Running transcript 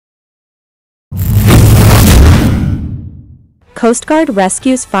Coast Guard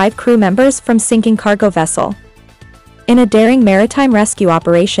rescues 5 crew members from sinking cargo vessel. In a daring maritime rescue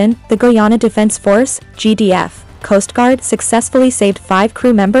operation, the Guyana Defense Force, GDF, Coast Guard successfully saved 5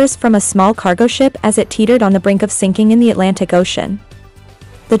 crew members from a small cargo ship as it teetered on the brink of sinking in the Atlantic Ocean.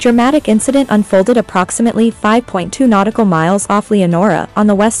 The dramatic incident unfolded approximately 5.2 nautical miles off Leonora on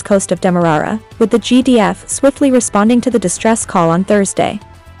the west coast of Demerara, with the GDF swiftly responding to the distress call on Thursday.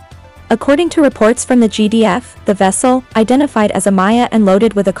 According to reports from the GDF, the vessel, identified as a Maya and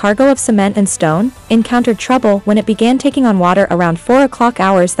loaded with a cargo of cement and stone, encountered trouble when it began taking on water around 4 o'clock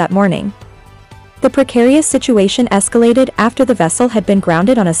hours that morning. The precarious situation escalated after the vessel had been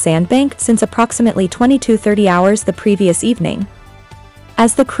grounded on a sandbank since approximately 22:30 hours the previous evening.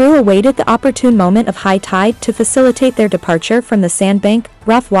 As the crew awaited the opportune moment of high tide to facilitate their departure from the sandbank,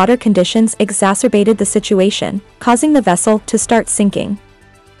 rough water conditions exacerbated the situation, causing the vessel to start sinking.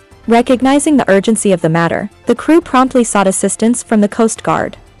 Recognizing the urgency of the matter, the crew promptly sought assistance from the Coast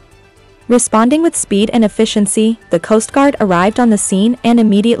Guard. Responding with speed and efficiency, the Coast Guard arrived on the scene and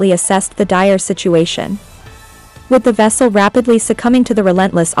immediately assessed the dire situation. With the vessel rapidly succumbing to the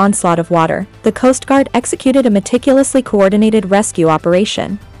relentless onslaught of water, the Coast Guard executed a meticulously coordinated rescue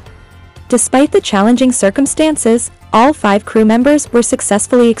operation. Despite the challenging circumstances, all 5 crew members were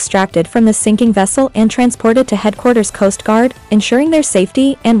successfully extracted from the sinking vessel and transported to Headquarters Coast Guard, ensuring their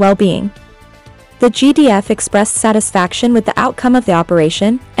safety and well-being. The GDF expressed satisfaction with the outcome of the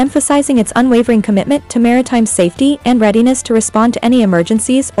operation, emphasizing its unwavering commitment to maritime safety and readiness to respond to any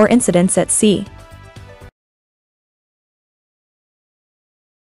emergencies or incidents at sea.